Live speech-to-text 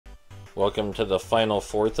Welcome to the final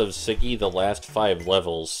fourth of Sigi, the last 5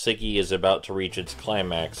 levels. Sigi is about to reach its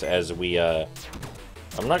climax as we, I'm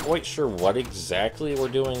not quite sure what exactly we're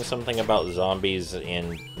doing, something about zombies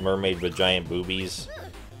and mermaid with giant boobies.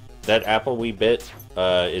 That apple we bit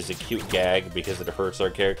is a cute gag because it hurts our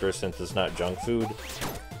character since it's not junk food.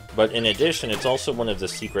 But in addition, it's also one of the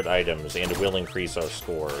secret items and it will increase our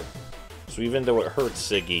score. So even though it hurts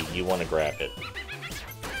Sigi, you want to grab it.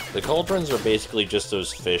 The cauldrons are basically just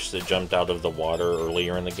those fish that jumped out of the water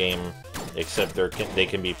earlier in the game, except they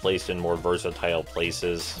can be placed in more versatile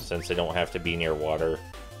places since they don't have to be near water.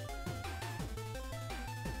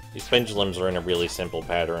 These pendulums are in a really simple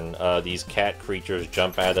pattern. These cat creatures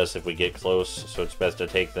jump at us if we get close, so it's best to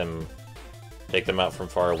take them out from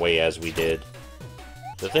far away as we did.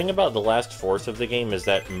 The thing about the last fourth of the game is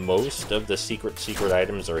that most of the secret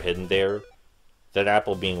items are hidden there, that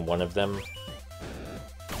apple being one of them.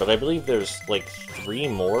 But I believe there's like 3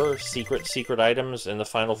 more secret items in the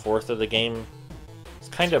final fourth of the game. It's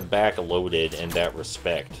kind of backloaded in that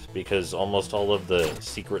respect, because almost all of the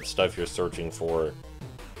secret stuff you're searching for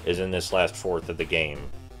is in this last fourth of the game.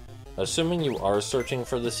 Assuming you are searching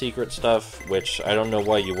for the secret stuff, which I don't know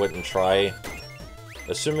why you wouldn't try,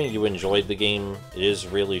 assuming you enjoyed the game, it is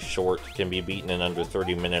really short, can be beaten in under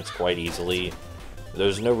 30 minutes quite easily.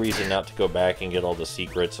 There's no reason not to go back and get all the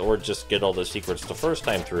secrets, or just get all the secrets the first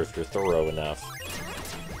time through if you're thorough enough.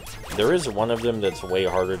 There is one of them that's way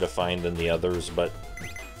harder to find than the others, but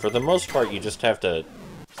for the most part you just have to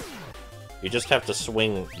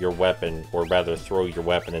swing your weapon, or rather throw your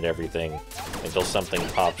weapon at everything, until something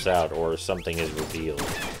pops out or something is revealed.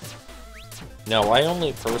 Now, I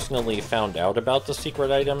only personally found out about the secret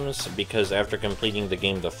items because after completing the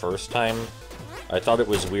game the first time, I thought it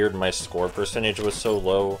was weird my score percentage was so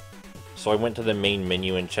low, so I went to the main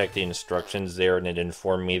menu and checked the instructions there, and it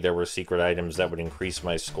informed me there were secret items that would increase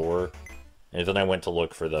my score, and then I went to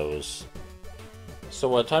look for those.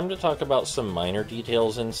 So, time to talk about some minor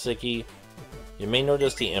details in Sigi. You may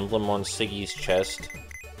notice the emblem on Sigi's chest.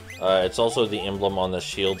 It's also the emblem on the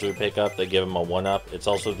shields we pick up that give him a 1-up. It's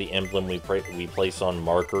also the emblem we place on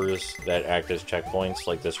markers that act as checkpoints,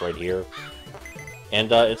 like this right here. And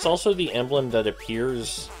it's also the emblem that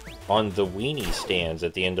appears on the weenie stands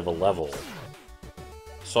at the end of a level.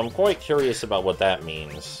 So I'm quite curious about what that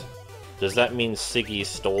means. Does that mean Sigi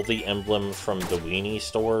stole the emblem from the weenie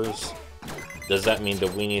stores? Does that mean the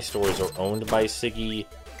weenie stores are owned by Sigi?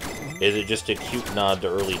 Is it just a cute nod to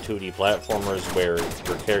early 2D platformers where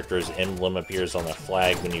your character's emblem appears on a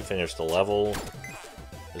flag when you finish the level?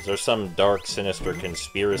 Is there some dark, sinister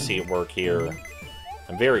conspiracy at work here?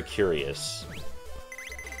 I'm very curious.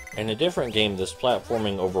 In a different game, this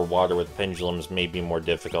platforming over water with pendulums may be more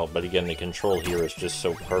difficult, but again, the control here is just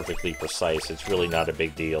so perfectly precise, it's really not a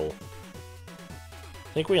big deal.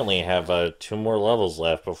 I think we only have 2 more levels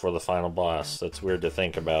left before the final boss. That's weird to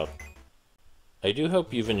think about. I do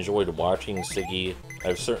hope you've enjoyed watching Sigi.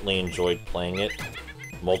 I've certainly enjoyed playing it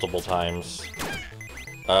multiple times.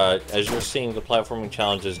 As you're seeing, the platforming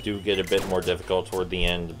challenges do get a bit more difficult toward the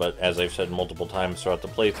end, but as I've said multiple times throughout the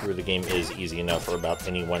playthrough, the game is easy enough for about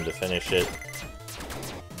anyone to finish it.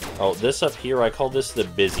 Oh, this up here, I call this the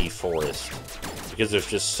busy forest, because there's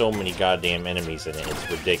just so many goddamn enemies in it. It's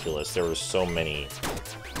ridiculous. There are so many.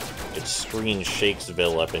 It's Screen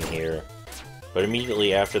Shakesville up in here. But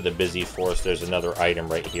immediately after the busy forest, there's another item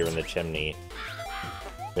right here in the chimney.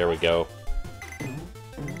 There we go.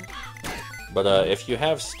 But if you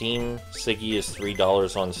have Steam, Sigi is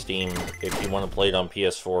 $3 on Steam. If you want to play it on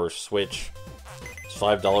PS4 or Switch, it's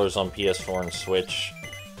 $5 on PS4 and Switch.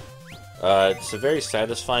 It's a very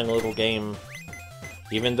satisfying little game.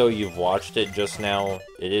 Even though you've watched it just now,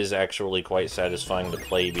 it is actually quite satisfying to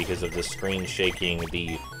play because of the screen shaking,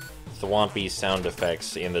 the thwompy sound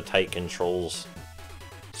effects, and the tight controls.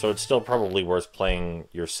 So it's still probably worth playing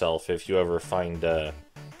yourself if you ever find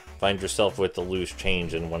yourself with the loose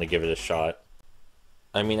change and want to give it a shot.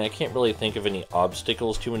 I mean, I can't really think of any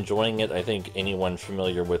obstacles to enjoying it. I think anyone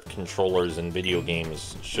familiar with controllers and video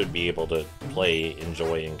games should be able to play,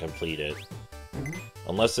 enjoy, and complete it.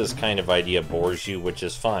 Unless this kind of idea bores you, which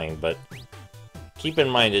is fine, but keep in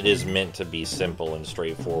mind it is meant to be simple and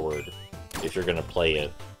straightforward if you're going to play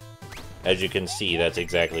it. As you can see, that's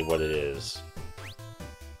exactly what it is.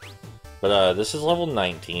 But this is level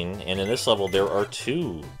 19, and in this level there are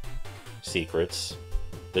 2 secrets.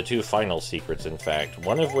 The 2 final secrets, in fact.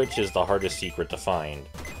 One of which is the hardest secret to find,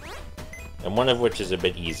 and one of which is a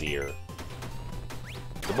bit easier.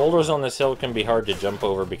 The boulders on this hill can be hard to jump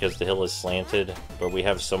over because the hill is slanted, but we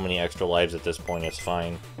have so many extra lives at this point, it's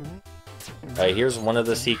fine. Here's one of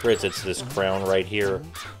the secrets, it's this crown right here.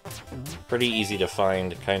 Pretty easy to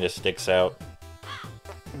find, kind of sticks out.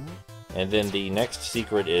 And then the next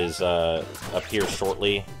secret is up here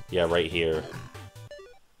shortly. Yeah, right here.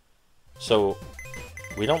 So,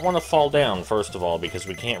 we don't want to fall down, first of all, because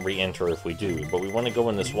we can't re-enter if we do. But we want to go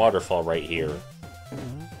in this waterfall right here.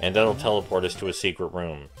 And that'll teleport us to a secret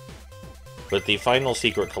room. But the final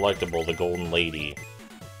secret collectible, the Golden Lady,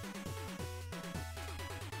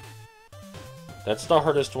 that's the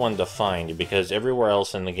hardest one to find, because everywhere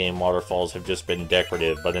else in the game waterfalls have just been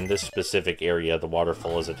decorative, but in this specific area the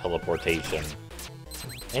waterfall is a teleportation.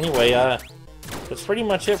 Anyway, that's pretty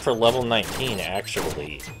much it for level 19,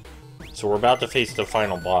 actually. So we're about to face the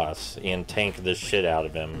final boss, and tank the shit out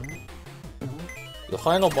of him. The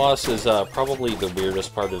final boss is probably the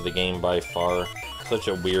weirdest part of the game by far. Such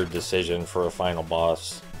a weird decision for a final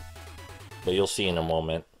boss. But you'll see in a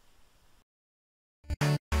moment.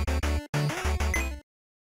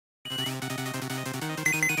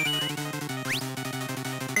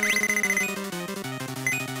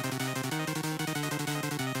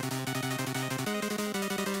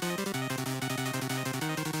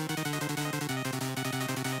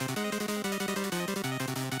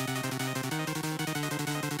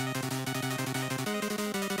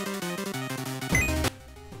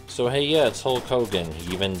 So hey, yeah, it's Hulk Hogan.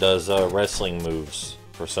 He even does wrestling moves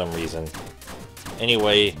for some reason.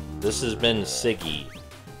 Anyway, this has been Sigi.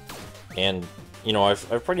 And, you know,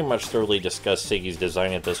 I've pretty much thoroughly discussed Sigi's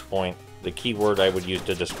design at this point. The key word I would use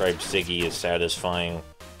to describe Sigi is satisfying.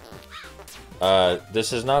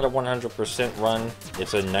 This is not a 100% run.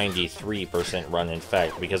 It's a 93% run, in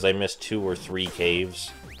fact, because I missed 2 or 3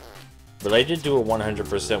 caves. But I did do a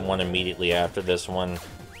 100% one immediately after this one.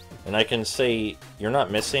 And I can say, you're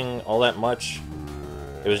not missing all that much.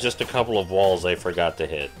 It was just a couple of walls I forgot to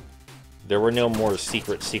hit. There were no more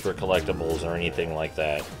secret collectibles or anything like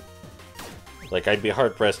that. Like, I'd be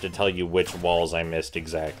hard-pressed to tell you which walls I missed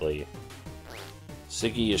exactly.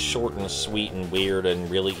 Sigi is short and sweet and weird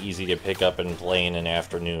and really easy to pick up and play in an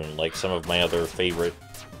afternoon, like some of my other favorite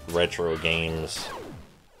retro games.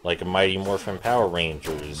 Like Mighty Morphin Power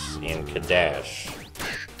Rangers and Kadash.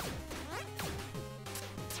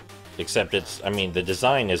 Except it's, I mean, the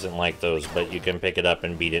design isn't like those, but you can pick it up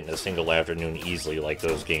and beat it in a single afternoon easily like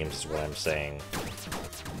those games is what I'm saying.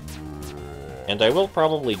 And I will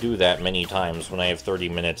probably do that many times when I have 30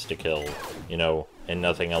 minutes to kill, you know, and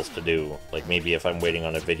nothing else to do. Like maybe if I'm waiting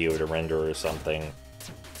on a video to render or something.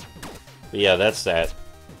 But yeah, that's that.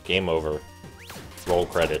 Game over. Roll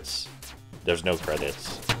credits. There's no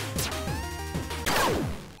credits.